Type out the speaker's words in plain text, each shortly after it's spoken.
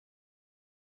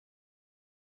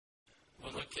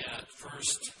look at 1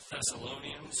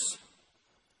 Thessalonians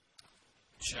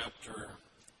chapter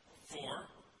 4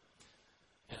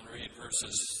 and read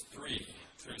verses 3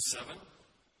 through 7.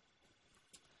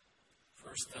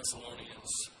 1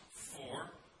 Thessalonians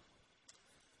 4,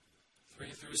 3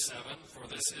 through 7. For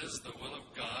this is the will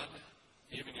of God,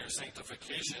 even your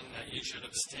sanctification, that ye should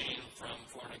abstain from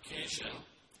fornication,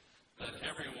 that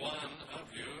every one of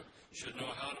you should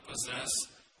know how to possess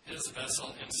his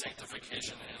vessel in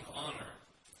sanctification and honor,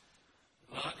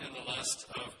 not in the lust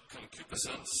of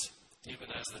concupiscence, even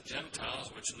as the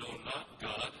Gentiles which know not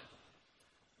God,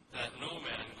 that no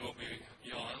man go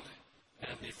beyond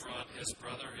and defraud his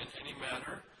brother in any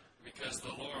matter, because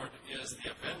the Lord is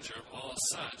the avenger of all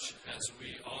such, as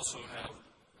we also have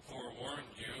forewarned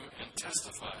you and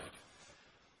testified.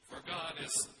 For God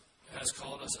has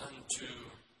called us unto,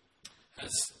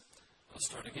 I'll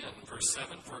start again, verse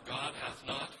 7, for God hath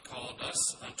not called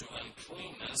us unto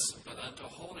uncleanness, but unto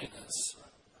holiness.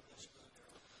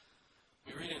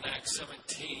 We read in Acts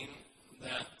 17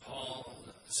 that Paul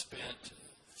spent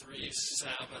 3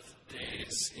 Sabbath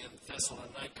days in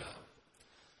Thessalonica.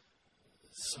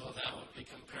 So that would be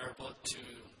comparable to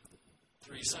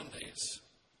 3 Sundays,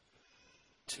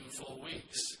 2 full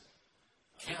weeks,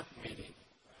 camp meeting.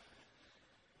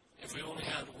 If we only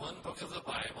had one book of the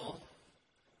Bible,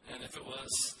 and if it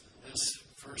was this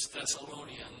 1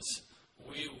 Thessalonians,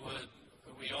 we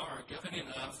are given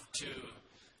enough to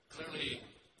clearly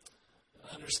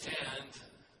understand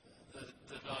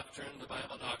the doctrine, the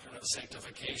Bible doctrine of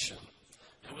sanctification.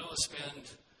 And we'll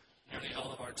spend nearly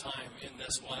all of our time in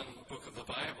this one book of the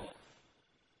Bible.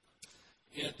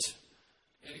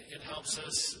 It helps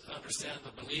us understand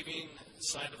the believing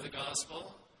side of the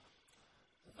gospel.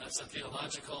 That's the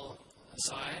theological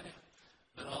side,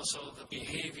 but also the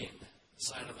behaving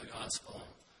side of the gospel.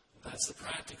 That's the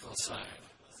practical side.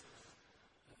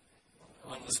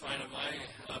 On the spine of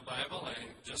my Bible, I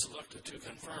just looked to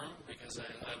confirm, because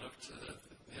I looked at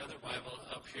the other Bible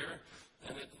up here,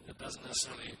 and it doesn't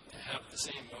necessarily have the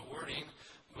same wording,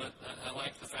 but I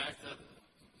like the fact that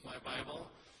my Bible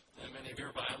and many of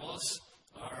your Bibles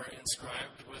are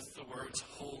inscribed with the words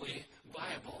Holy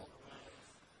Bible.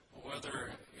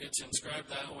 Whether it's inscribed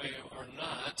that way or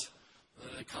not,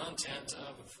 the content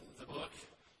of the book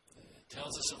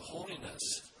tells us of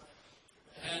holiness.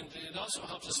 And it also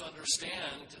helps us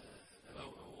understand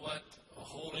what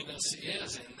holiness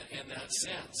is in that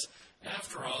sense.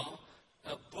 After all,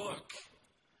 a book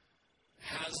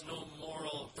has no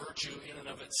moral virtue in and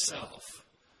of itself,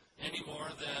 any more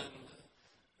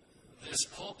than this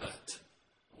pulpit,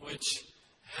 which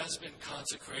has been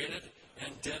consecrated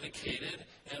and dedicated,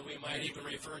 and we might even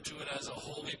refer to it as a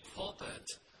holy pulpit.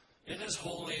 It is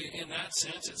holy in that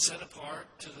sense. It's set apart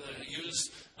to the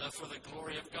use for the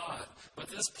glory of God. But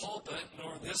this pulpit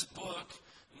nor this book,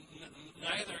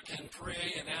 neither can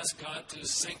pray and ask God to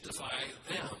sanctify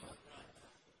them.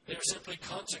 They're simply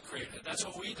consecrated. That's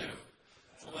what we do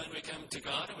when we come to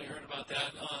God, and we heard about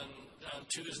that on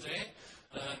Tuesday.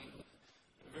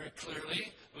 Very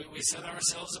clearly, we set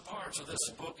ourselves apart. So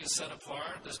this book is set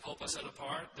apart, this pulpit is set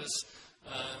apart, this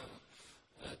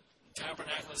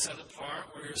tabernacle is set apart,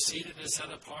 where you're seated is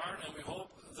set apart, and we hope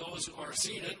those who are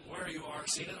seated, where you are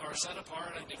seated, are set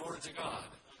apart and devoted to God.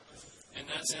 In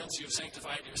that sense, you've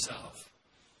sanctified yourself.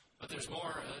 But there's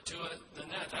more to it than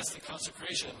that. That's the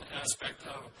consecration aspect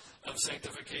of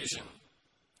sanctification.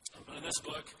 But in this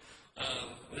book,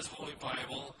 this Holy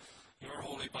Bible, your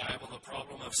Holy Bible, the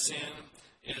problem of sin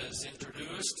is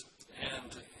introduced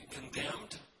and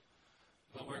condemned.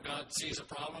 But where God sees a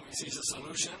problem, he sees a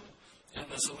solution. And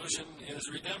the solution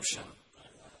is redemption.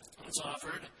 It's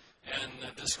offered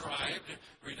and described.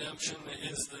 Redemption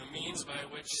is the means by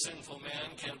which sinful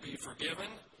man can be forgiven,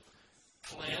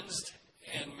 cleansed,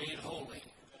 and made holy.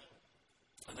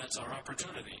 And that's our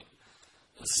opportunity.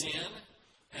 The sin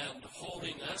and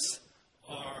holiness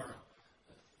are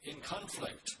in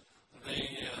conflict.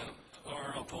 They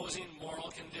are opposing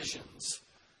moral conditions.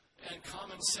 And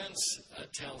common sense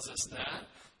tells us that.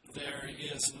 There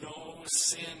is no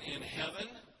sin in heaven,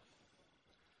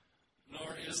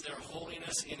 nor is there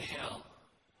holiness in hell.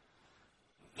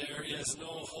 There is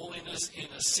no holiness in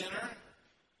a sinner,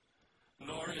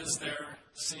 nor is there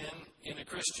sin in a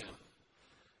Christian.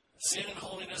 Sin and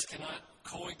holiness cannot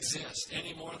coexist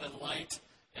any more than light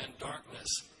and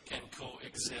darkness can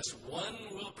coexist. One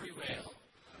will prevail.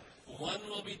 One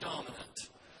will be dominant.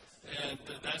 And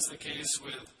that's the case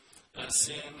with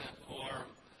sin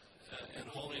and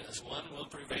holiness. One will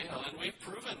prevail. And we've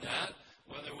proven that,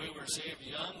 whether we were saved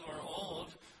young or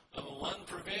old, one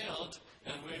prevailed,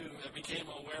 and we became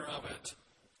aware of it.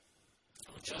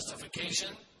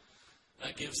 Justification,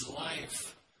 that gives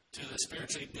life to the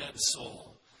spiritually dead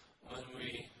soul. When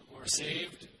we were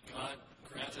saved, God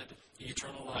granted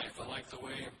eternal life. I like the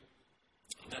way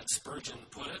that Spurgeon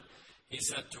put it. He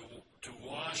said to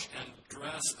wash and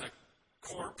dress a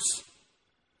corpse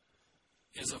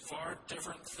is a far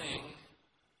different thing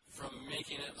from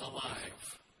making it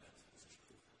alive.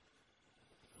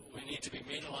 We need to be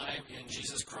made alive in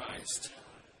Jesus Christ.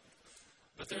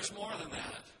 But there's more than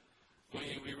that.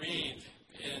 We read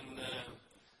in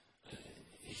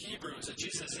Hebrews that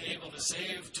Jesus is able to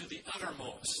save to the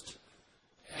uttermost.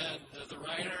 And the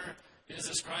writer is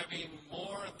describing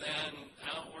more than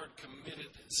outward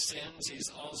committed sins. He's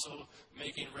also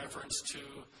making reference to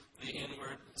the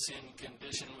inward sin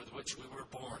condition with which we were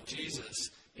born.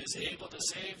 Jesus is able to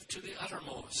save to the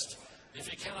uttermost. If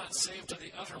he cannot save to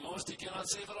the uttermost, he cannot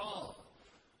save at all.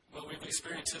 But we've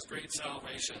experienced his great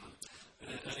salvation.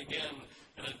 And again,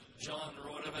 John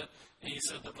wrote of it. He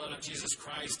said, the blood of Jesus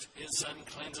Christ, his Son,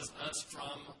 cleanses us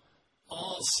from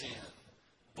all sin,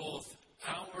 both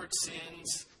outward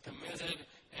sins committed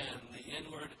and the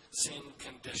inward sin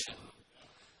condition.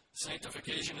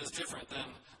 Sanctification is different than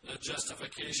the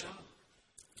justification.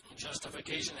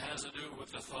 Justification has to do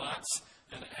with the thoughts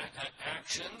and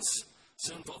actions,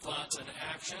 sinful thoughts and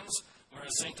actions,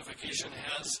 whereas sanctification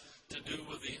has to do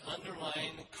with the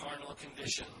underlying carnal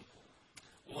condition.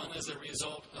 One is a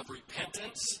result of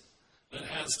repentance that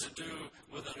has to do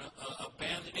with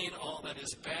abandoning all that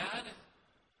is bad.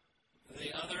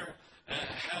 The other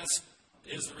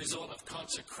is the result of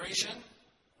consecration,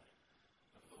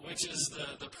 which is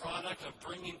the product of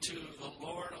bringing to the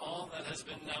Lord all that has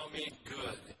been now made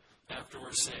good after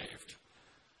we're saved.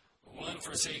 One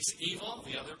forsakes evil,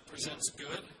 the other presents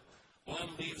good.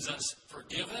 One leaves us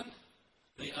forgiven,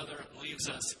 the other leaves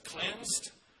us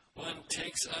cleansed. One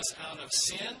takes us out of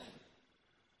sin,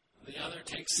 the other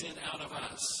takes sin out of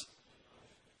us.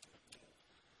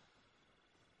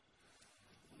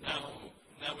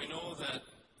 Now we know that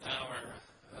our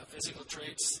physical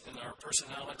traits and our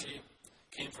personality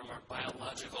came from our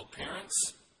biological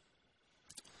parents,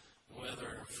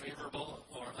 whether favorable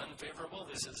or unfavorable.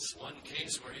 This is one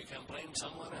case where you can blame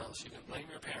someone else. You can blame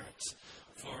your parents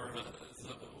for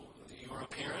your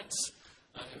appearance.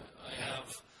 I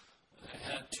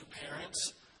had two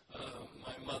parents.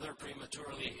 My mother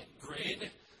prematurely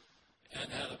grayed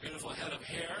and had a beautiful head of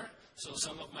hair. So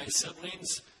some of my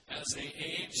siblings, as they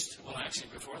aged, well, actually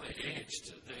before they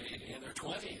aged, in their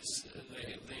 20s,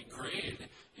 they grayed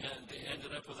and they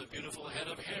ended up with a beautiful head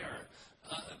of hair.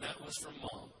 That was from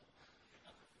Mom.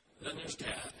 Then there's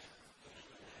Dad.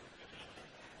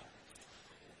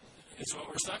 It's what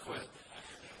we're stuck with.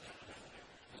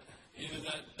 Either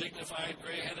that dignified,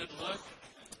 gray-headed look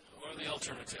or the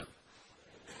alternative.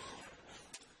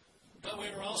 But we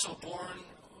were also born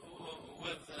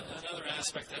with another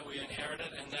aspect that we inherited,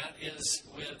 and that is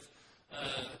with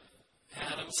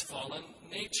Adam's fallen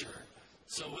nature.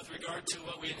 So with regard to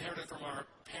what we inherited from our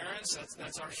parents,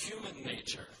 that's our human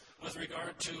nature. With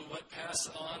regard to what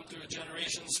passed on through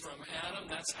generations from Adam,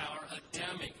 that's our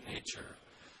Adamic nature.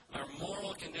 Our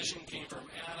moral condition came from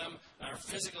Adam. Our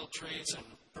physical traits and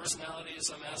personality,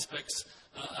 some aspects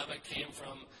of it came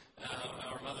from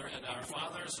our mother and our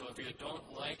father. So if you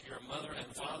don't like your mother and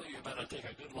father, you better take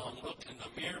a good long look in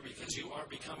the mirror because you are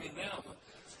becoming them.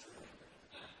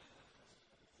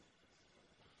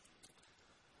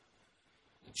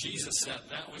 Jesus said,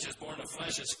 that which is born of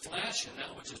flesh is flesh, and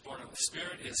that which is born of the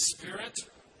Spirit is spirit.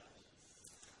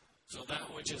 So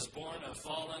that which is born of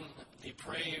fallen,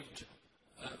 depraved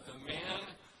man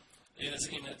is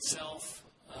in itself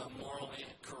morally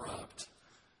corrupt.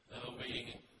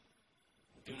 We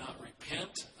do not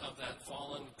repent of that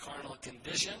fallen carnal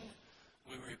condition.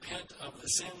 We repent of the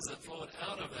sins that flowed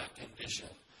out of that condition.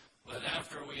 But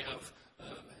after we have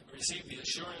received the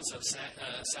assurance of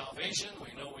salvation,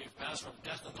 we know we've passed from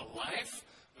death into life.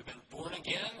 We've been born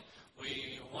again.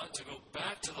 We want to go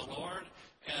back to the Lord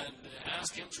and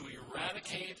ask Him to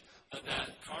eradicate that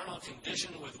carnal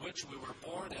condition with which we were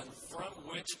born and from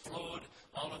which flowed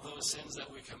all of those sins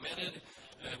that we committed,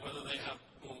 whether they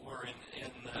were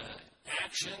in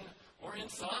action or in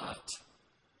thought.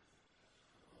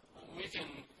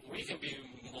 We can be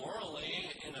morally,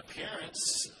 in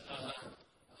appearance,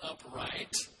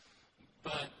 upright,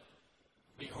 but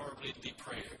be horribly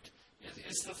depraved.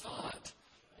 It's the thought.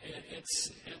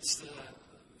 It's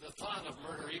the thought of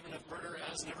murder, even if murder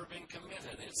has never been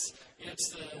committed. It's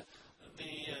the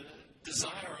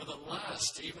desire or the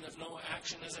lust, even if no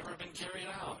action has ever been carried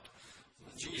out.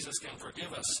 Jesus can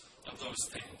forgive us of those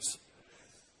things.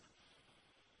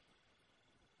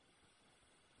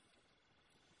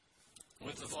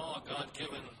 With the fall,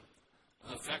 God-given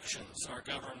affections are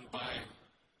governed by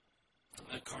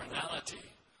the carnality,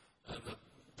 the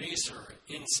baser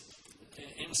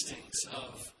instincts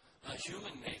of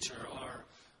human nature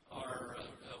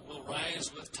will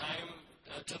rise with time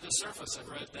to the surface. I've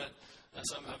read that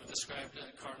some have described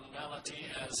carnality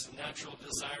as natural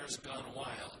desires gone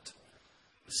wild,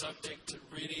 subject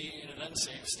really in an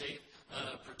unsafe state,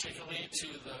 particularly to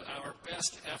our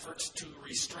best efforts to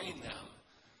restrain them.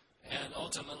 And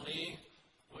ultimately,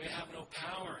 we have no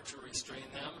power to restrain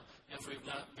them if we've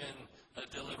not been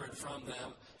delivered from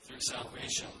them through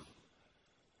salvation.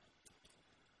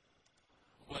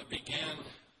 What began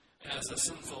as a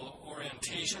sinful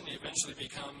orientation eventually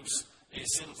becomes a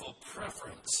sinful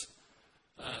preference.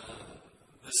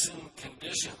 The sin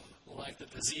condition, like the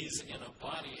disease in a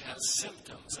body, has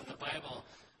symptoms, and the Bible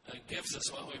gives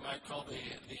us what we might call the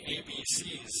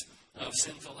ABCs of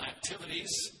sinful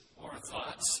activities or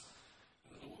thoughts,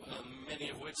 many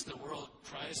of which the world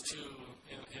tries to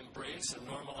embrace and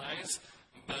normalize,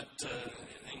 but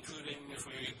including, if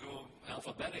we go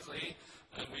alphabetically,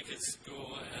 we could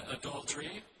go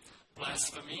adultery,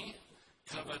 blasphemy,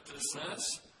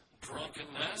 covetousness,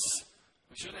 drunkenness.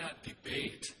 We should have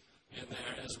debate in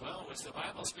there as well, which the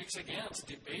Bible speaks against: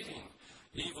 debating,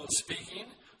 evil speaking,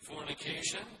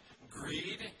 fornication,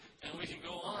 greed, and we can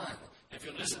go on. If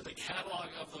you listen to the catalog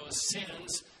of those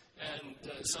sins, and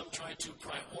some try to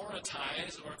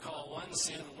prioritize or call one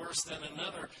sin worse than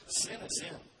another, sin is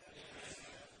sin.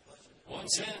 One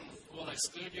sin will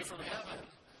exclude you from heaven.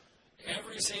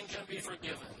 Every sin can be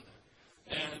forgiven.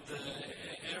 And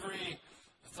every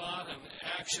thought and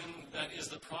action that is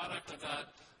the product of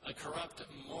that corrupt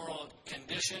moral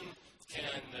condition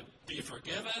can be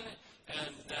forgiven,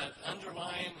 and that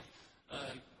underlying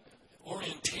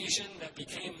orientation that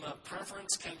became a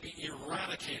preference can be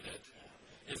eradicated.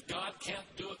 If God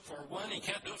can't do it for one, He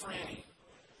can't do it for any.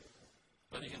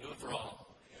 But He can do it for all.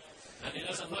 And He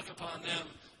doesn't look upon them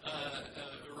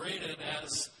rated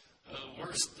as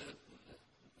worst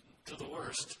to the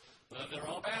worst. They're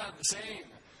all bad, the same.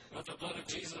 But the blood of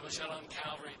Jesus was shed on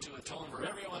Calvary to atone for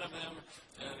every one of them,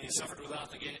 and He suffered without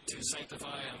the gate to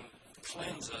sanctify and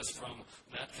cleanse us from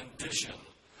that condition.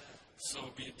 So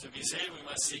to be saved, we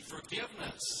must seek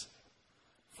forgiveness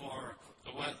for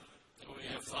what we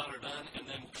have thought or done, and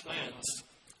then cleansed,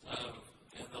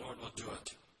 and the Lord will do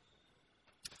it.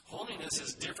 Holiness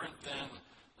is different than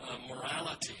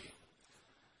morality.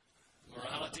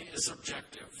 Morality is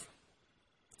subjective.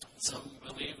 Some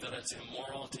believe that it's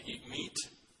immoral to eat meat,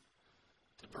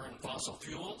 to burn fossil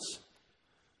fuels,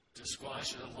 to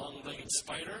squash a long-legged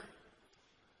spider,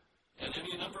 and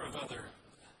any number of other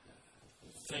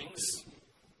things.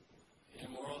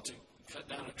 Immoral to cut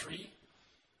down a tree,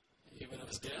 even if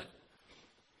it's dead.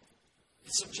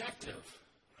 It's subjective.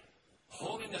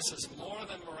 Holiness is more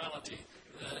than morality.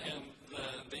 And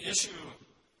the issue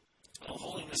of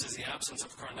holiness is the absence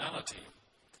of carnality.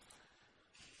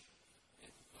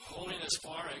 Holiness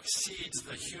far exceeds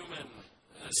the human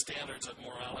standards of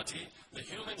morality. The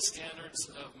human standards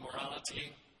of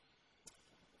morality,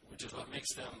 which is what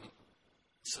makes them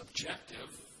subjective,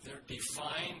 they're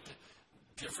defined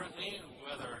differently,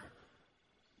 whether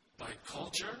by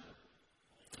culture,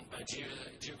 by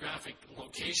geographic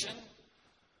location,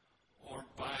 or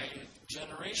by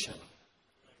generation.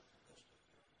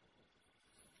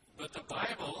 But the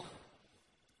Bible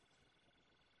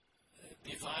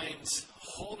defines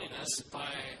holiness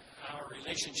by our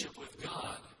relationship with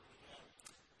God.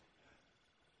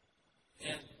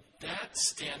 And that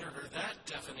standard, or that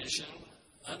definition,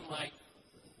 unlike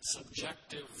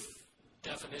subjective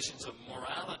definitions of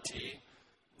morality,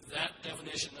 that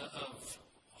definition of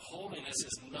holiness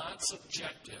is not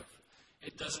subjective.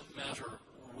 It doesn't matter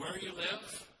where you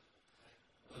live,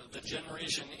 the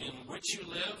generation in which you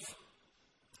live,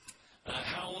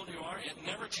 how old you are. It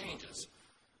never changes.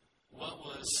 What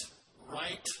was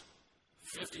right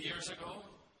 50 years ago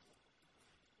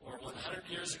or 100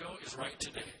 years ago is right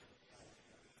today.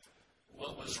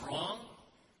 What was wrong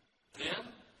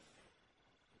then,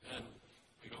 and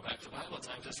we go back to Bible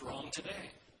times, it's wrong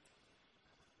today.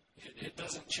 It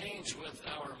doesn't change with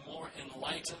our more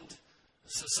enlightened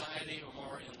society or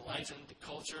more enlightened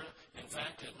culture. In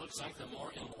fact, it looks like the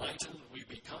more enlightened we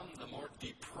become, the more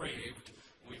depraved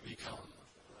we become.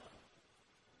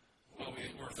 Well,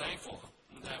 we're thankful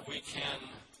that we can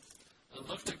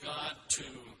look to God to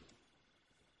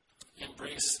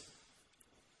embrace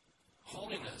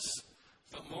holiness,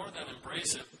 but more than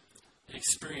embrace it,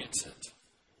 experience it.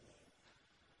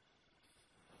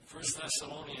 1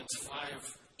 Thessalonians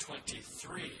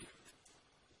 5:23.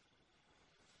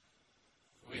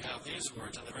 We have these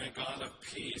words: "And the very God of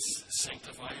peace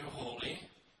sanctify you wholly,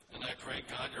 and I pray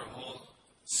God your whole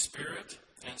spirit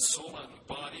and soul and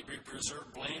be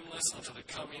preserved blameless unto the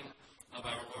coming of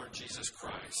our Lord Jesus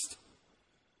Christ.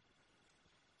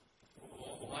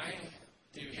 Why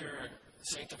do you hear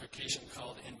sanctification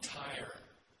called entire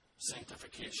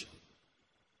sanctification?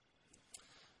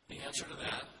 The answer to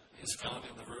that is found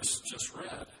in the verse just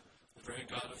read. The very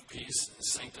God of peace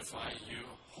sanctify you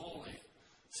wholly.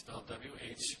 Spelled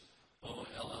W-H-O-L-L-Y.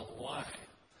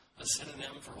 A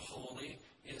synonym for holy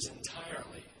is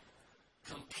entirely,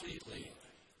 completely,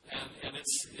 and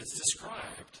it's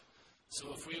described.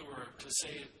 So if we were to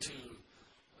say to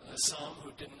some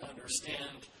who didn't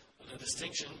understand the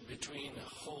distinction between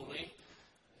holy,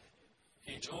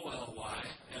 H-O-L-Y,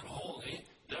 and holy,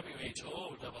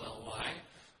 W-H-O-L-L-Y,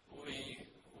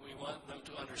 we want them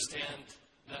to understand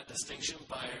that distinction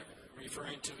by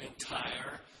referring to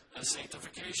entire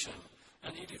sanctification.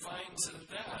 And he defines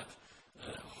that.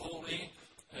 Holy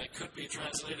could be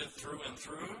translated through and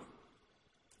through,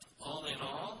 all in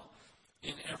all,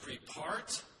 in every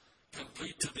part,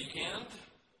 complete to the end,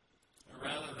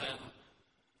 rather than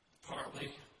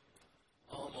partly,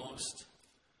 almost,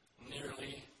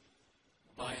 nearly,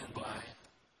 by and by.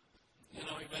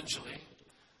 Eventually.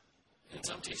 And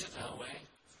some teach it that way.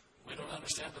 We don't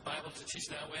understand the Bible to teach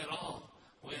that way at all.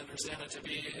 We understand it to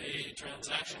be a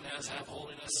transaction, as have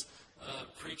holiness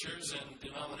preachers and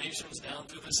denominations down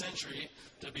through the century,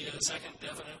 to be a second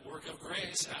definite work of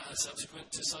grace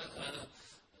subsequent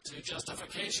to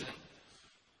justification.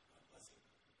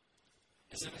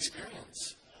 It's an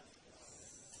experience.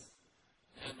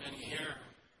 And many here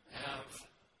have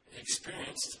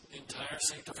experienced entire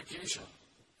sanctification.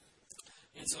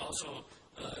 It's also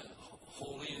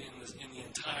holy in the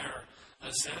entire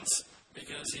sense,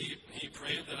 because he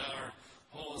prayed that our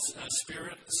whole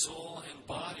spirit, soul, and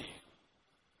body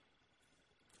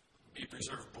be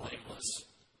preserved blameless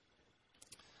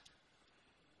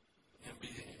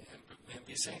and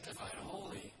be sanctified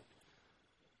holy.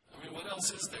 I mean, what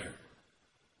else is there?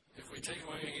 If we take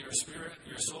away your spirit,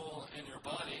 your soul, and your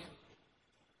body,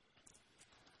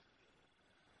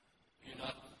 you're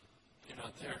not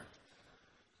there.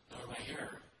 Nor am I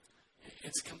here.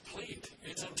 It's complete.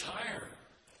 It's entire.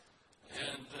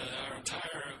 And our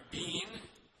entire being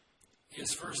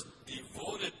is first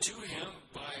devoted to Him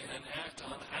by an act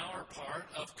on our part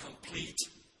of complete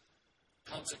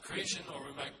consecration, or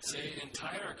we might say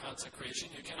entire consecration.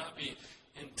 You cannot be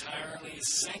entirely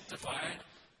sanctified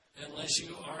unless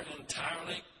you are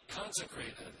entirely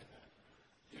consecrated.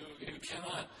 You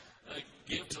cannot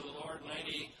give to the Lord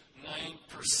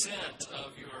 99%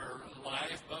 of your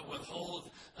life, but withhold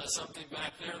something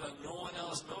back there that no one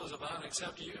else knows about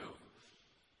except you.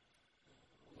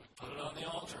 Put it on the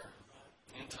altar.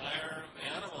 The entire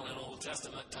animal in Old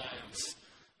Testament times.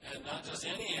 And not just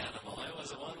any animal. It was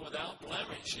the one without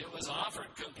blemish. It was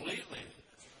offered completely.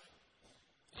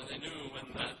 And they knew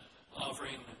when that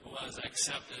offering was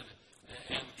accepted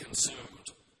and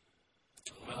consumed.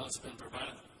 Well, it's been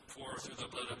provided for through the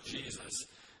blood of Jesus.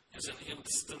 It's an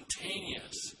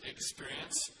instantaneous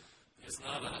experience. It's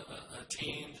not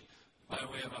attained by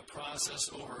way of a process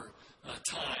or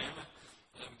time,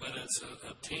 but it's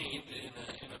obtained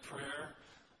in a prayer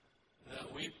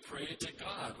that we pray to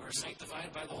God. We're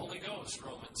sanctified by the Holy Ghost,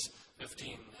 Romans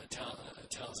 15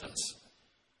 tells us.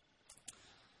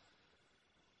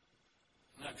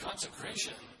 Now,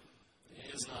 consecration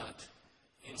is not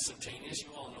instantaneous.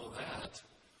 You all know that.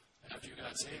 After you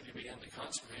got saved, you began to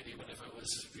consecrate, even if it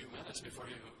was a few minutes before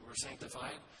you were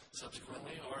sanctified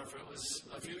subsequently, or if it was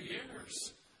a few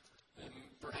years. And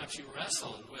perhaps you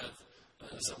wrestled with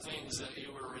some things that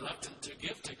you were reluctant to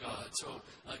give to God. So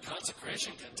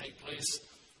consecration can take place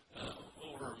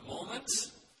over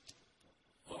moments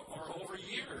or over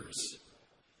years.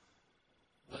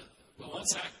 But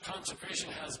once that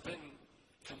consecration has been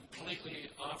completely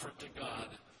offered to God,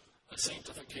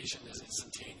 sanctification is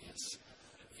instantaneous.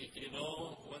 You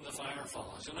know when the fire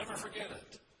falls. You'll never forget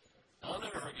it. I'll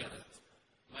never forget it.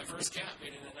 My first camp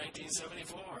meeting in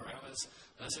 1974, I was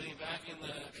sitting back in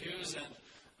the pews and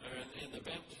in the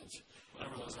benches,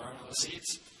 whatever those are, those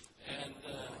seats, and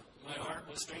my heart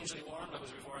was strangely warm. That was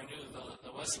before I knew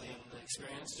the Wesleyan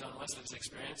experience, John Wesley's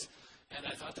experience, and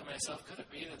I thought to myself, could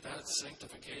it be that that's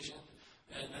sanctification?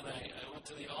 And then I went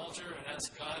to the altar and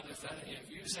asked God, if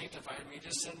you sanctified me,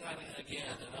 just send that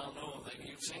again, and I'll know that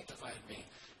you've sanctified me.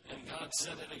 And God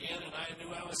said it again, and I knew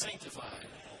I was sanctified.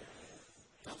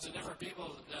 Comes to different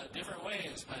people, different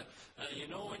ways, but you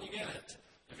know when you get it.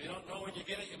 If you don't know when you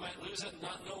get it, you might lose it and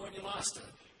not know when you lost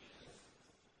it.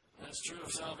 That's true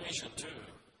of salvation, too.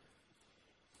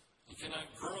 You cannot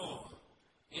grow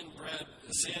inbred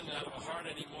sin out of a heart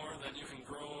any more than you can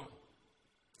grow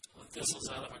thistles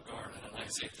out of a garden. And I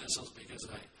say thistles because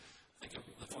I think of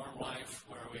the farm life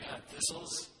where we had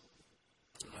thistles.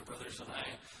 My brothers and I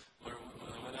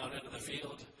went out into the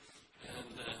field,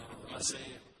 and I must say,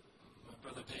 my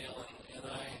brother Dale and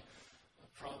I,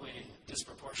 probably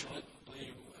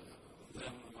disproportionately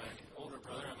than my older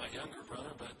brother and my younger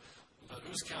brother, but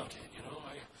who's counting?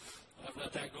 I've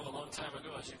let that go a long time ago,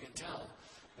 as you can tell.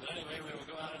 But anyway, we would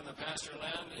go out in the pasture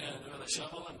land and with a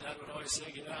shovel, and Dad would always say,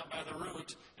 get out by the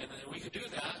root. And we could do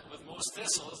that with most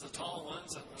thistles, the tall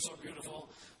ones that were so beautiful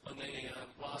when they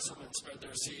blossom and spread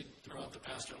their seed throughout the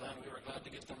pasture land. We were glad to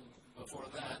get them before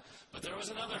that. But there was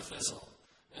another thistle.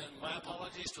 And my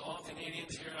apologies to all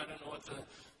Canadians here. I don't know what the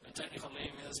technical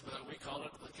name is, but we call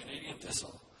it the Canadian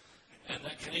thistle. And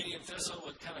that Canadian thistle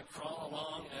would kind of crawl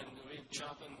along, and we'd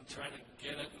chop and try to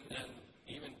get it and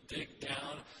even dig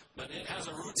down. But it has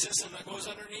a root system that goes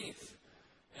underneath.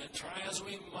 And try as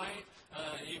we might,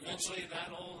 eventually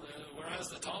whereas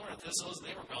the taller thistles,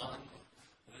 they were gone.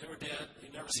 They were dead.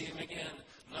 You'd never see them again.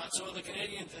 Not so the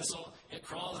Canadian thistle. It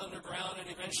crawls underground, and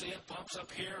eventually it pops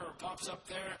up here or pops up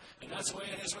there. And that's the way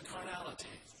it is with carnality.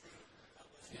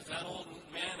 If that old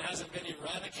man hasn't been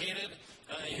eradicated,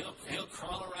 he'll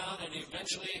crawl around, and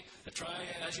eventually, try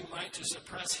as you might to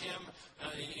suppress him,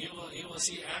 you will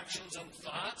see actions and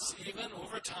thoughts, even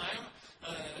over time,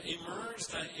 emerge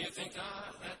that you think,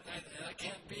 that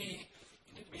can't be.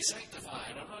 You need to be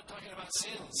sanctified. I'm not talking about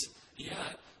sins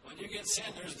yet. When you get sin,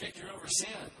 there's victory over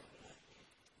sin.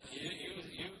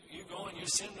 You go and you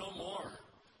sin no more.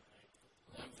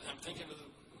 I'm thinking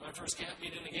of my first camp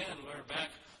meeting again. We're back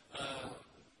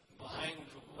behind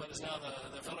what is now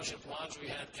the Fellowship Lodge. We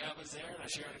had cabins there, and I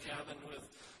shared a cabin with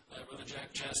Brother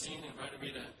Jack Chastain. Invited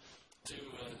me to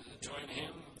join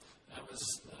him. I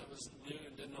was new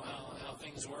and didn't know how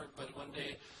things worked, but one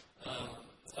day,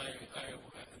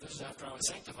 this is after I was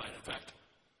sanctified, in fact.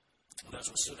 That's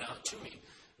what stood out to me.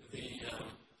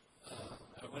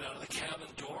 I went out of the cabin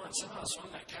door and somehow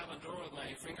swung that cabin door with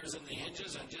my fingers in the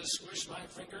hinges and just squished my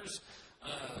fingers.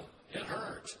 It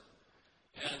hurt.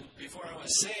 And before I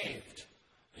was saved,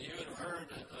 you would have heard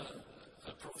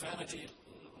a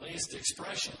profanity-laced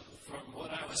expression from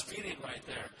what I was feeling right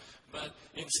there. But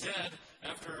instead,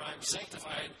 after I'm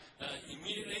sanctified,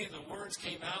 immediately the words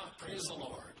came out, praise the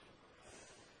Lord.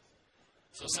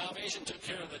 So salvation took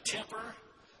care of the temper.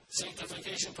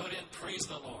 Sanctification put in, praise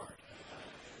the Lord.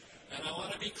 And I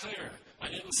want to be clear. I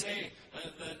didn't say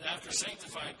that after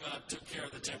sanctified, God took care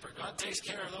of the temper. God takes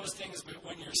care of those things, but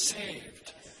when you're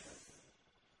saved.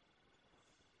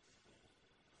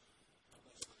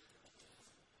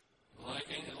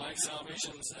 Like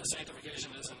salvation,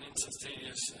 sanctification is an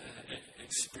instantaneous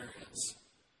experience.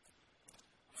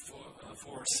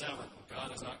 4:7,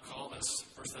 God has not called us,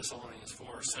 1 Thessalonians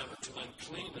 4:7, to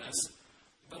uncleanness,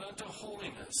 but unto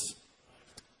holiness.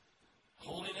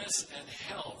 Holiness and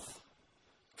health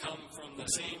come from the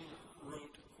same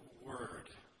root word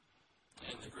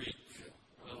in the Greek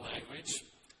language.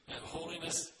 And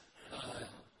holiness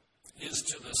is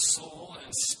to the soul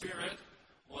and spirit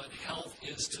what health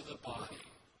is to the body.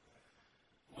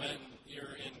 When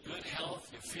you're in good health,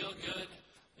 you feel good,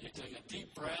 you take a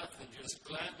deep breath, and you're just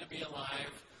glad to be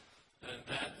alive, and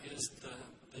that is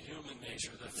the human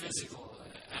nature, the physical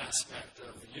aspect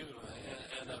of you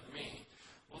and of me.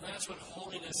 Well, that's what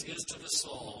holiness is to the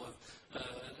soul,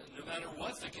 no matter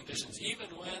what the conditions, even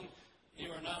when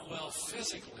you are not well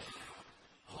physically.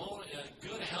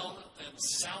 Good health and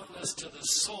soundness to the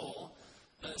soul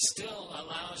still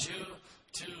allows you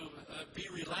to be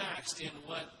relaxed in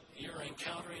what you're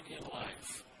encountering in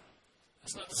life.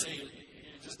 That's not to say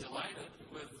you're just delighted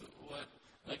with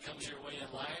what comes your way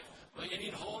in life, but you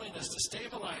need holiness to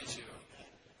stabilize you.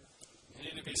 You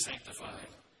need to be sanctified.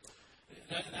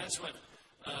 That's what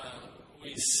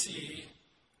we see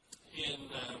in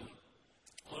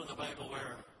one of the Bible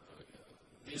where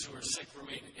these who are sick were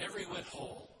made every whit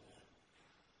whole.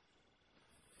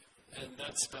 And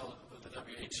that's spelled with the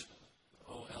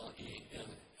W-H-O-L-E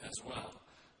as well.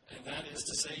 And that is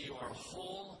to say you are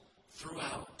whole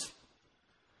throughout.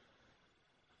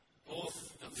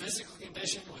 Both the physical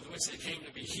condition with which they came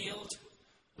to be healed,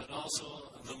 but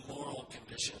also the moral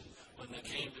condition when they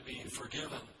came to be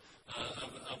forgiven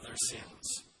of their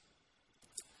sins.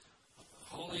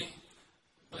 Holy,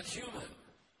 but human.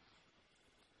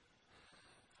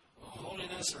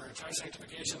 Holiness or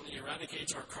sanctification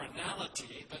eradicates our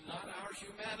carnality, but not our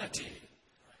humanity.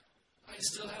 I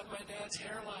still have my dad's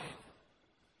hairline.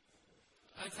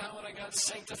 I thought when I got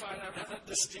sanctified, I would have that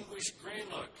distinguished gray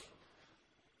look.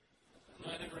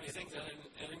 I didn't really think that.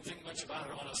 I didn't think much about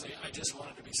it, honestly. I just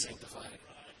wanted to be sanctified.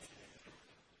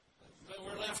 But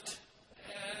we're left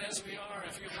as we are.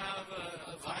 If you have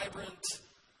a vibrant,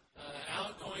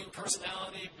 outgoing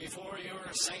personality before you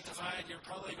were sanctified, you're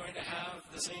probably going to have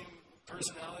the same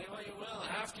personality. Well, you will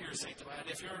after you're sanctified.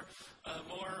 If you're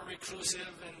more reclusive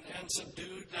and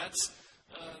subdued,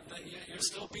 you'll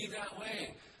still be that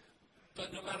way.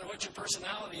 But no matter what your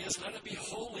personality is, let it be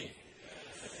holy.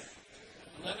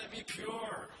 Let it be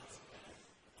pure.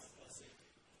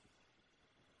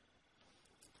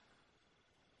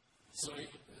 So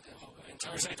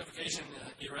entire sanctification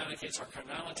eradicates our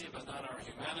carnality, but not our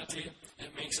humanity.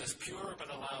 It makes us pure, but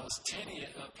allows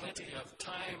plenty of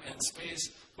time and space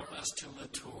for us to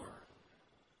mature.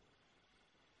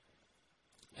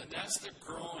 And that's the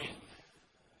growing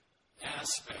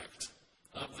aspect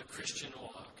of the Christian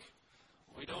walk.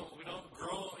 We don't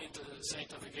grow into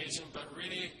sanctification, but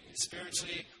really,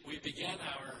 spiritually, we began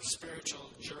our spiritual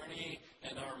journey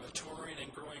and our maturing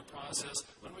and growing process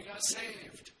when we got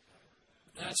saved.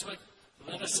 That's what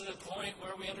led us to the point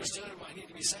where we understood I need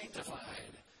to be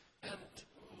sanctified. And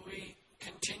we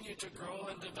continue to grow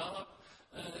and develop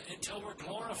until we're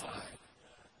glorified.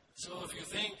 So if you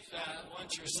think that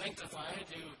once you're sanctified,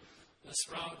 you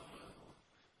sprout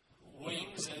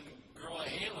wings and grow a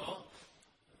halo,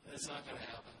 that's not going to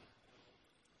happen.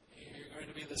 You're going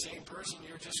to be the same person.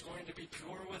 You're just going to be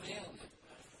pure within,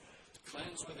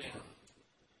 cleansed within.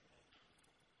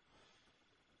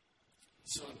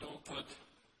 So don't put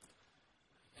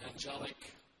angelic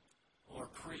or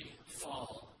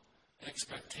pre-fall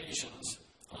expectations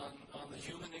on the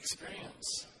human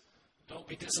experience. Don't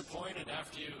be disappointed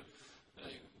after you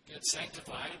get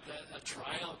sanctified that a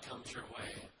trial comes your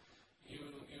way. You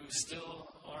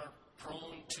still are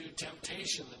prone to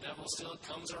temptation. The devil still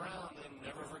comes around. And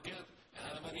never forget,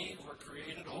 Adam and Eve were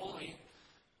created holy.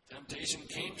 Temptation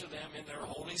came to them in their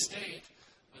holy state,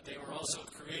 but they were also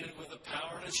created with the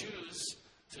power to choose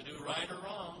to do right or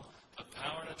wrong, the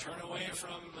power to turn away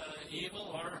from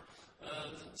evil or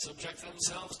subject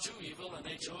themselves to evil, and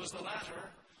they chose the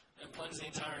latter and plunged the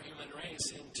entire human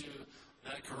race into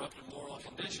that corrupt moral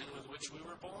condition with which we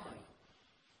were born.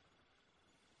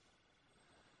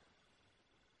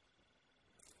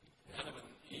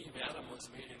 Adam was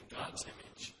made in God's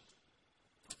image,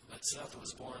 but Seth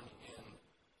was born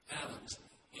in Adam's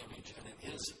image and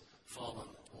in his fallen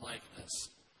likeness.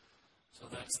 So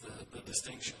that's the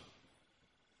distinction.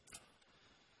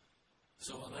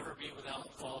 So we'll never be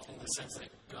without fault in the sense that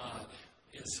God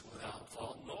is without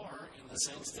fault, nor in the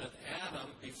sense that Adam,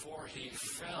 before he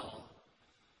fell,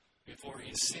 before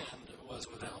he sinned, was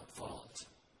without fault.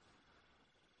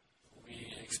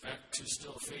 We expect to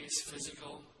still face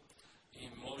physical,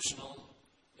 emotional,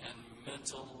 and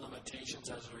mental limitations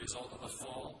as a result of the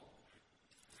fall.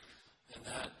 And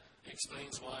that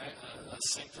explains why a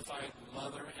sanctified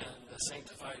mother and a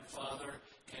sanctified father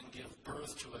can give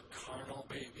birth to a carnal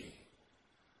baby.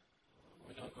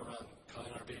 We don't go around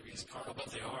calling our babies carnal,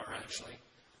 but they are actually.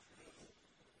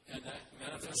 And that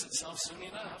manifests itself soon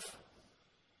enough.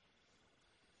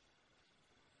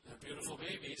 They're beautiful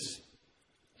babies,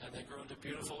 and they grow into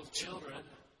beautiful children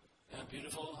and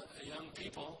beautiful young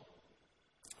people,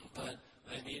 but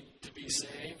they need to be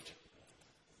saved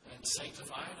and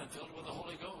sanctified and filled with the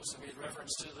Holy Ghost. I made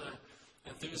reference to the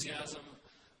enthusiasm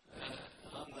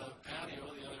on the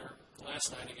patio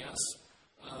last night, I guess.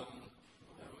 And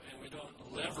we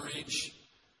don't leverage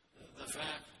the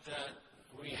fact that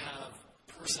we have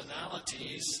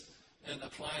personalities and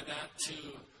apply that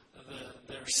to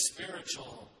their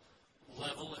spiritual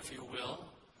level, if you will.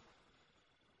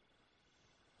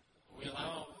 We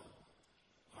allow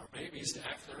our babies to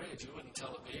act their age. You wouldn't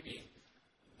tell a baby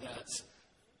that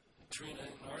Trina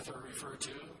and Arthur refer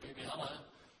to, baby Ella,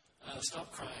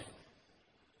 stop crying.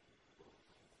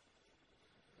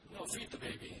 No, feed the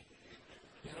baby.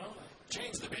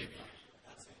 Change the baby.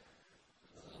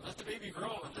 Let the baby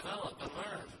grow and develop and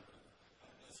learn.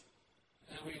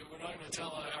 And we're not going to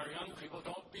tell our young people,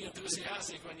 don't be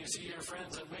enthusiastic when you see your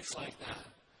friends and mix like that.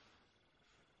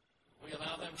 We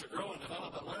allow them to grow and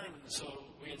develop and learn, so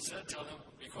we instead tell them,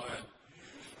 be quiet.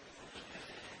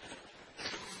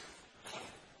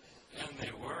 And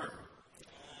they were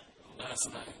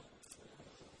last night.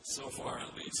 So far,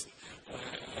 at least.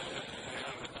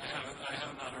 I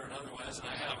have not heard otherwise, and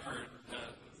I have heard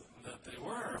that they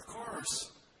were, of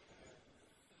course.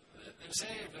 They're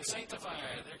saved, they're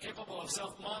sanctified, they're capable of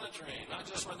self-monitoring, not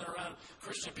just when they're around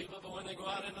Christian people, but when they go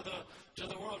out into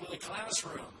the world, to the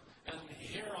classroom, and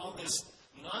hear all this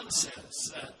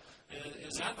nonsense that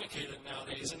is advocated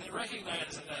nowadays, and they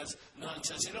recognize it as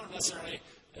nonsense. They don't necessarily,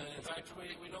 in fact,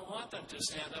 we don't want them to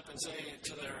stand up and say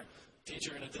to their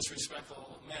teacher in a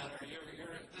disrespectful manner,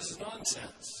 this is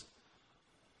nonsense.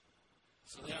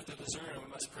 So they have to discern, and we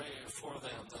must pray for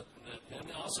them.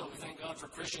 And also, we thank God God for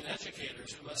Christian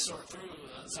educators who must sort through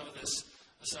some of this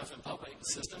stuff in public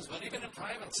systems, but even in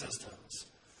private systems.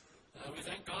 We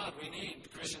thank God we need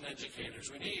Christian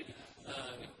educators. We need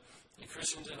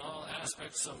Christians in all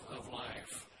aspects of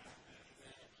life.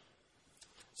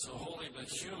 So holy but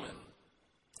human.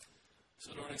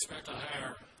 So don't expect a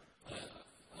higher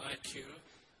IQ.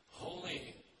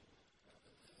 Holy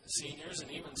seniors,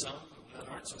 and even some that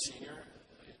aren't so senior,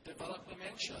 develop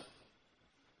dementia.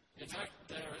 In fact,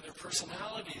 their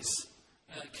personalities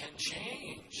can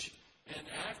change and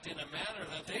act in a manner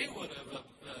that they would have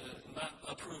not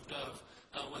approved of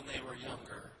when they were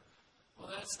younger. Well,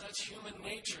 that's human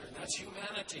nature. That's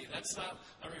humanity. That's not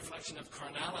a reflection of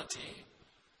carnality.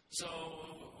 So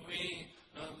we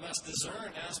must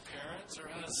discern as parents or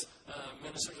as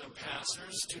ministers and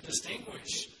pastors to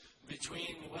distinguish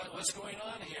between what's going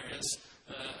on here.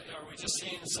 Are we just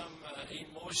seeing some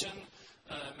emotion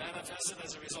manifested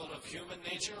as a result of human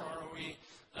nature, or are we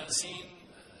seeing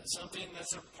something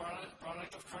that's a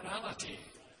product of carnality?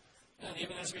 And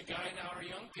even as we guide our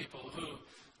young people who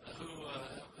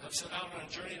have set out on a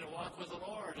journey to walk with the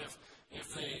Lord,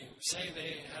 if they say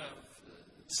they have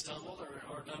stumbled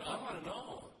or done, I want to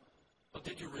know, well,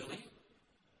 did you really?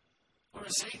 Or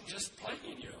is Satan just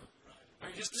plaguing you? Are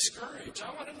you just discouraged?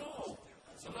 I want to know.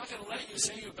 I'm not going to let you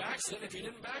say you backslid if you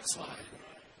didn't backslide.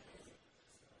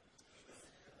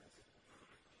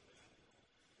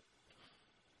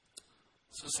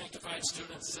 So sanctified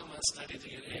students still must study to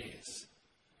get A's.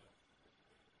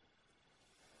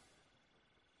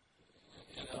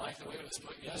 And I like the way it was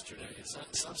put yesterday.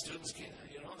 Some students can't,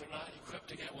 they're not equipped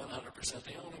to get 100%.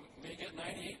 They only may get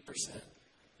 98%.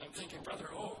 I'm thinking, brother,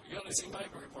 you ought to see my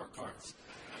report cards.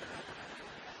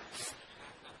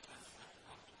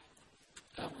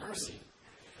 Have mercy.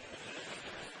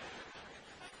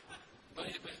 But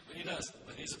he does.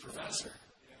 But he's a professor.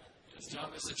 His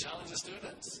job is to challenge the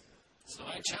students. So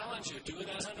I challenge you, do it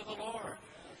as unto the Lord.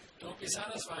 Don't be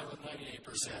satisfied with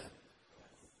 98%.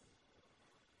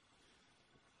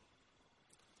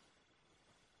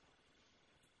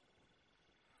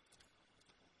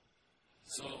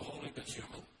 So holy but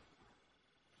human.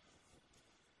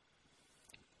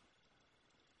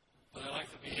 But I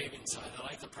like the behaving side. I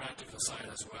like the practical side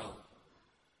as well.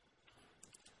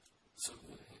 So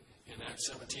in Acts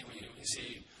 17, we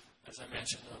see, as I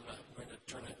mentioned, I'm not going to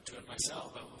turn to it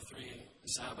myself, but 3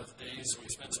 Sabbath days, we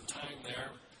spent some time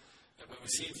there. But we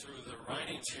see through the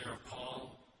writings here of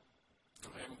Paul,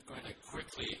 I'm going to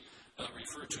quickly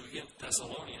refer to in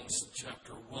Thessalonians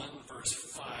chapter 1, verse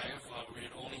 5. I'll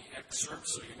read only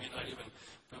excerpts, so you may not even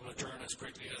be able to turn as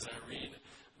quickly as I read.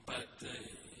 But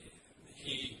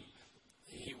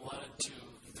he wanted to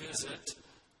visit.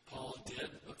 Paul did,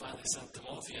 but finally sent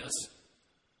Timotheus.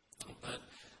 But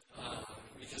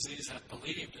because these had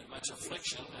believed in much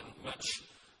affliction and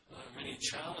many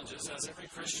challenges, as every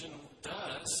Christian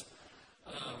does,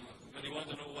 but he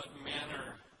wanted to know what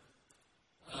manner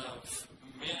of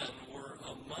men were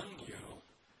among you.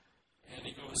 And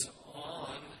he goes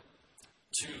on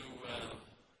to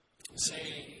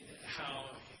say how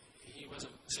he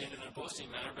wasn't saying it in a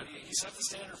boasting manner, but he set the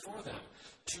standard for them.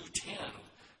 2:10,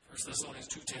 1 Thessalonians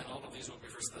 2:10, all of these will be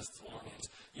 1 Thessalonians.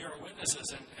 You are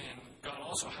witnesses, and God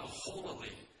also, how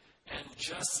holily and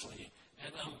justly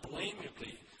and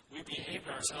unblameably we behaved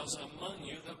ourselves among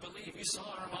you that believe. You saw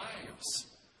our lives.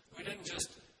 We didn't just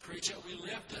preach it, we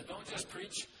lived it. Don't just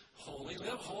preach holy,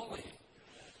 live holy.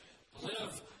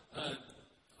 Live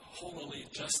holily,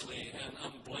 justly, and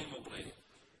unblameably.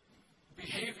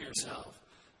 Behave yourself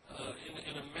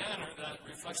in a manner that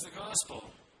reflects the gospel.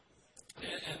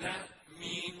 And that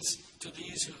means to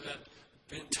these who had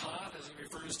been taught, as it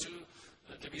refers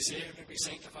to be saved, to be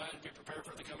sanctified, to be prepared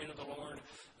for the coming of the Lord,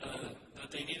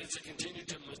 that they needed to continue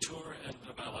to mature and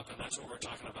develop. And that's what we're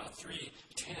talking about.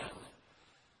 3:10.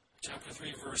 Chapter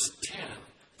 3, verse 10.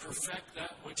 Perfect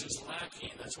that which is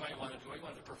lacking. That's why he wanted to do it. He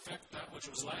wanted to perfect that which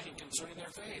was lacking concerning their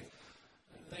faith.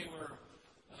 They were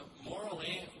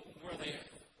morally where they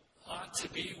ought to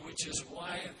be, which is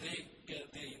why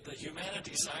the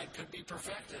humanity side could be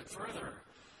perfected further.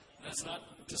 That's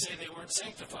not to say they weren't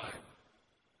sanctified.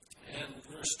 And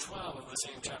verse 12 of the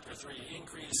same chapter 3,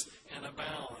 increase and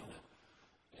abound.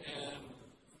 And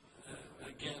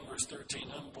again, verse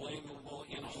 13, unblameable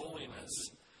in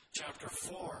holiness. Chapter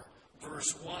 4,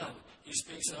 verse 1, he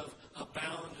speaks of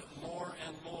abound more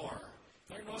and more.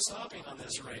 There's no stopping on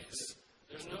this race.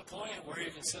 There's no point where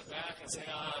you can sit back and say,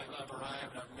 I've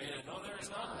arrived, I've made it. No, there is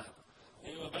not.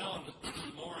 You abound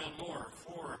more and more.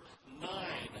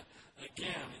 4:9,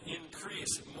 again,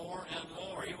 increase more and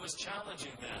more. He was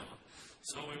challenging them.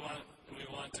 So we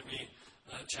want to be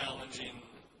challenging,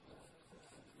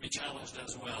 be challenged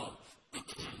as well.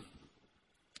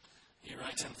 He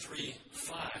writes in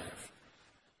 3:5,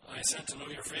 I sent to know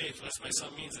your faith, lest by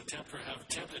some means the tempter have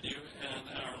tempted you, and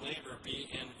our labor be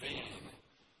in vain.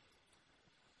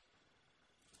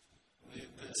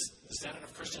 The standard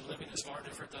of Christian living is far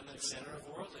different than the standard of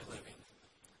worldly living.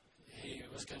 He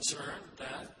was concerned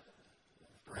that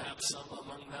perhaps some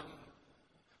among them,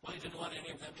 he didn't want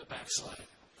any of them to backslide.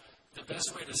 The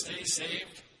best way to stay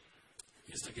saved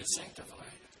is to get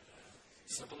sanctified.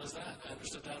 Simple as that. I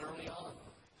understood that early on.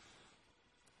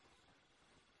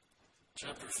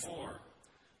 Chapter 4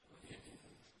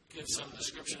 gives some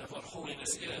description of what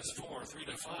holiness is.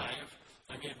 4:3-5,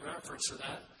 I made reference to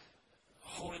that.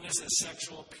 Holiness is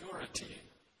sexual purity.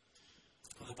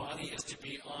 The body is to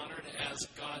be honored as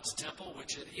God's temple,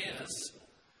 which it is,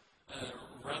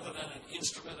 rather than an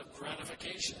instrument of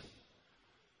gratification.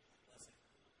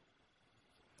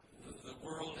 The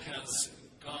world has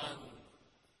gone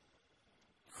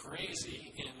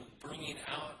crazy in bringing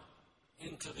out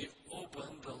into the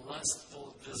open the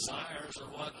lustful desires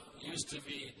of what used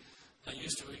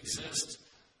to exist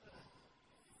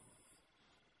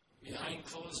behind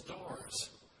closed doors.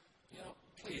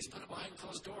 Please put it behind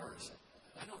closed doors.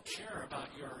 I don't care about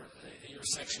your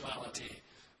sexuality.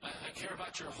 I care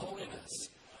about your holiness.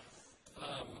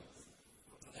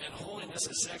 And holiness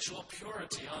is sexual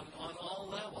purity on all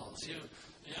levels. You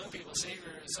young people, save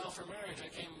yourself for marriage. I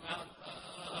came out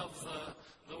of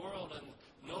the world and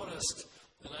noticed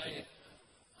that I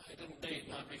didn't date,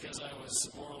 not because I was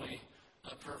morally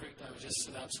perfect. I was just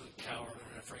an absolute coward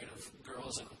and afraid of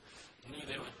girls and knew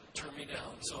they would turn me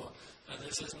down. So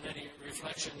this isn't any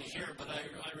reflection here, but I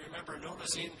remember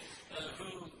noticing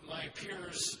who my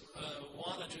peers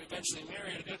wanted to eventually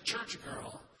marry, a good church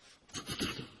girl.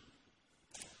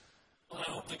 Well,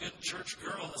 I hope the good church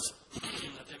girls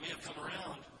that they may have come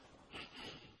around,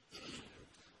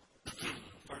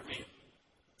 pardon me,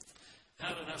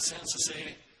 had enough sense to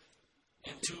say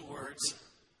in 2 words,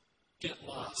 get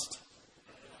lost.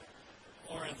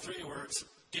 Or in 3 words,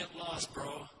 get lost,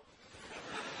 bro.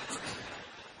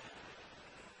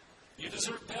 You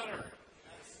deserve better.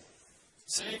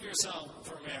 Save yourself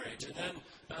for marriage. And then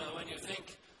when you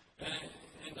think,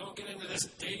 and don't get into this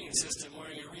dating system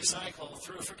where you recycle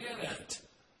through, forget it.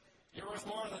 You're worth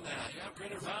more than that. You have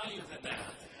greater value than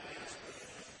that.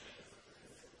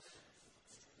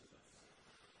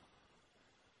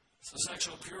 So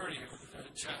sexual purity,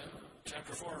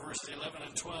 chapter 4, verse 11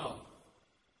 and 12.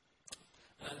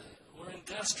 We're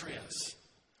industrious.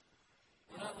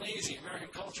 We're not lazy. American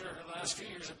culture in the last few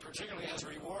years particularly has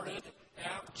rewarded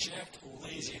abject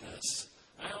laziness.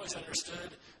 I always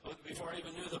understood, before I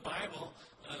even knew the Bible,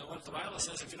 what the Bible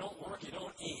says, if you don't work, you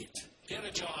don't eat. Get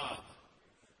a job.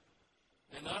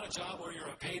 And not a job where you're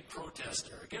a paid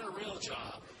protester. Get a real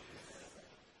job.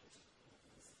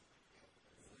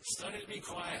 Study to be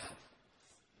quiet.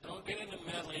 Don't get into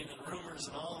meddling and rumors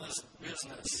and all this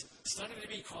business. Study to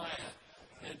be quiet.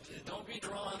 And don't be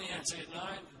drawn in. Say, no,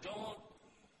 don't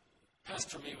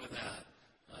pester me with that.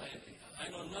 I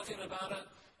know nothing about it,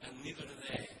 and neither do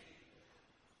they.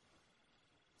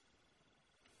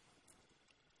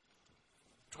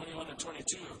 (21 and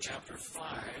 22) of chapter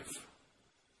 5.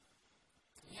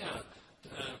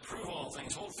 Prove all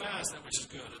things. Hold fast that which is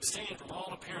good. Abstain from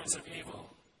all appearance of evil.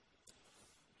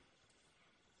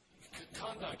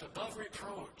 Conduct above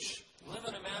reproach. Live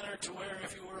in a manner to where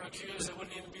if you were accused, it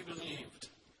wouldn't even be believed.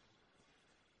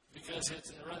 Because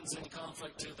it runs in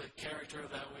conflict to the character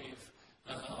that we've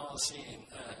all seen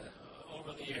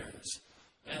over the years.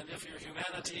 And if your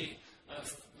humanity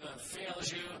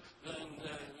fails you, then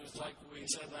it's like we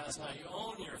said last night, you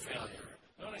own your failure.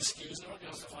 Don't excuse, don't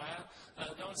justify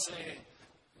it. Don't say,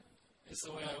 it's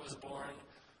the way I was born.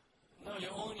 No, you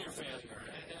own your failure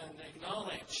and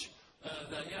acknowledge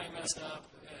that, I messed up.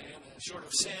 And short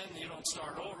of sin, you don't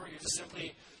start over. You just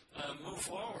simply move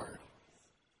forward.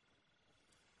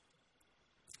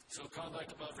 So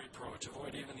conduct above reproach.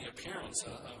 Avoid even the appearance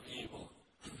of evil.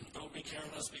 Don't be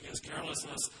careless, because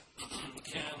carelessness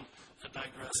can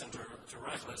digress into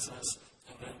recklessness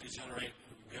and then degenerate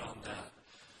beyond that.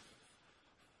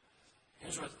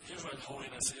 Here's what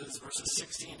holiness is, verses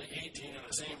 16 to 18 in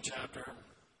the same chapter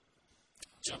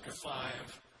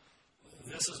 5.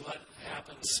 This is what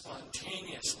happens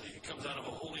spontaneously. It comes out of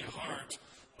a holy heart.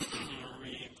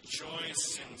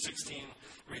 Rejoice in 16.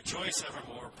 Rejoice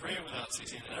evermore. Pray without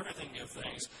ceasing. And everything give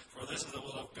thanks, for this is the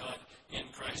will of God in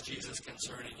Christ Jesus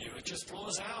concerning you. It just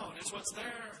flows out. It's what's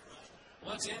there.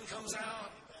 What's in comes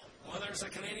out. Whether it's a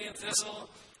Canadian thistle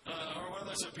or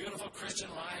whether it's a beautiful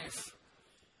Christian life,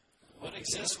 what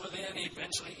exists within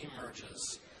eventually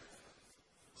emerges.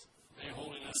 May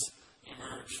holiness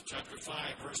emerge chapter 5,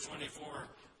 verse 24.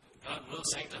 God will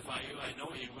sanctify you. I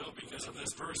know He will because of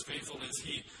this verse. Faithful is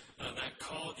He that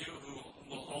called you, who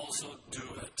will also do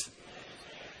it.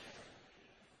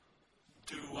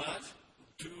 Do what?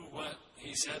 Do what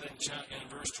He said in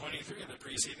verse 23 of the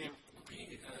preceding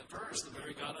verse. The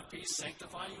very God of peace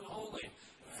sanctify you wholly.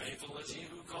 Faithful is He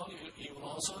who called you. He will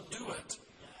also do it.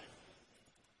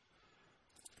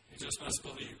 You just must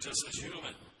believe, just as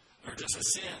human, or just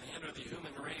as sin entered the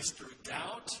human race through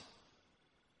doubt.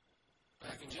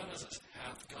 Back in Genesis,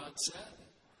 hath God said?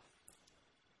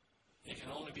 It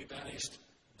can only be banished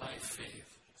by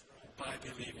faith, by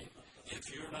believing.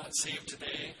 If you're not saved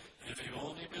today, if you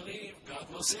only believe, God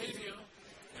will save you.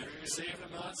 If you're saved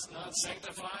and not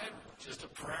sanctified, just a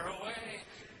prayer away.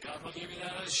 God will give you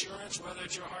that assurance, whether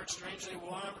it's your heart strangely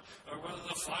warmed or whether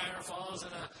the fire falls in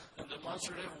a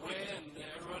demonstrative way and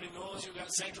everybody knows you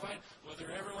got sanctified.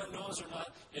 Whether everyone knows or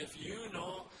not, if you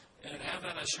know and have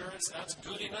that assurance, that's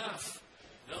good enough.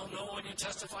 They'll know when you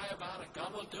testify about it.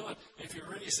 God will do it. If you're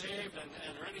really saved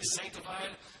and really sanctified,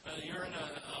 you're in a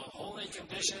holy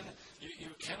condition, you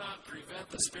cannot prevent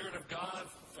the Spirit of God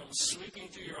from sweeping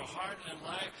through your heart and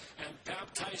life and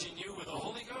baptizing you with the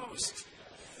Holy Ghost.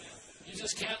 You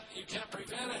just can't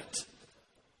prevent it.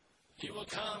 He will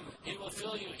come. He will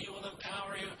fill you. He will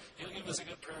empower you. He'll give us a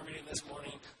good prayer meeting this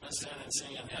morning. Let's stand and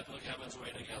sing and look heaven's way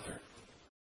together.